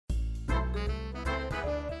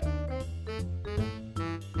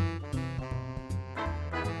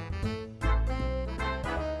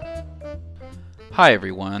Hi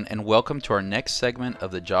everyone, and welcome to our next segment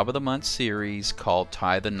of the Job of the Month series called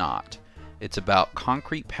Tie the Knot. It's about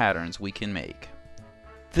concrete patterns we can make.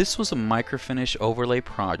 This was a microfinish overlay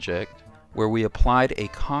project where we applied a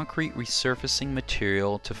concrete resurfacing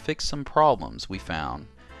material to fix some problems we found,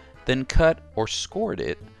 then cut or scored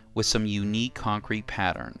it with some unique concrete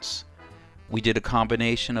patterns. We did a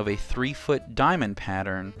combination of a 3-foot diamond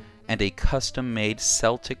pattern and a custom-made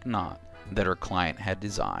Celtic knot that our client had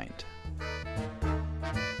designed.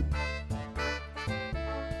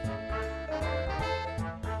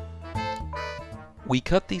 We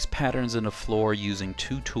cut these patterns in the floor using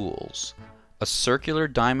two tools, a circular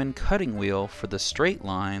diamond cutting wheel for the straight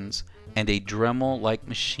lines and a Dremel-like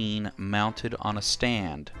machine mounted on a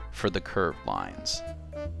stand for the curved lines.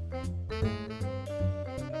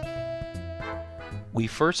 We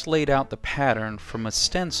first laid out the pattern from a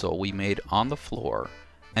stencil we made on the floor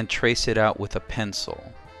and traced it out with a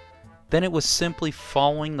pencil. Then it was simply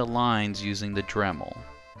following the lines using the Dremel.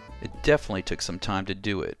 It definitely took some time to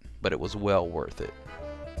do it, but it was well worth it.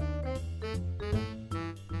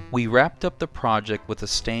 We wrapped up the project with a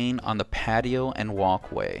stain on the patio and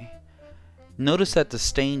walkway. Notice that the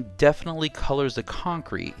stain definitely colors the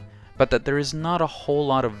concrete, but that there is not a whole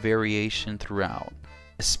lot of variation throughout,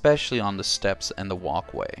 especially on the steps and the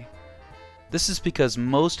walkway. This is because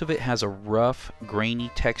most of it has a rough,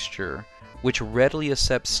 grainy texture which readily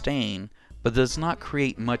accepts stain but does not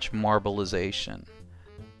create much marbleization.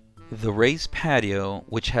 The raised patio,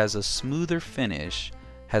 which has a smoother finish,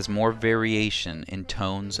 has more variation in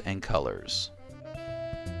tones and colors.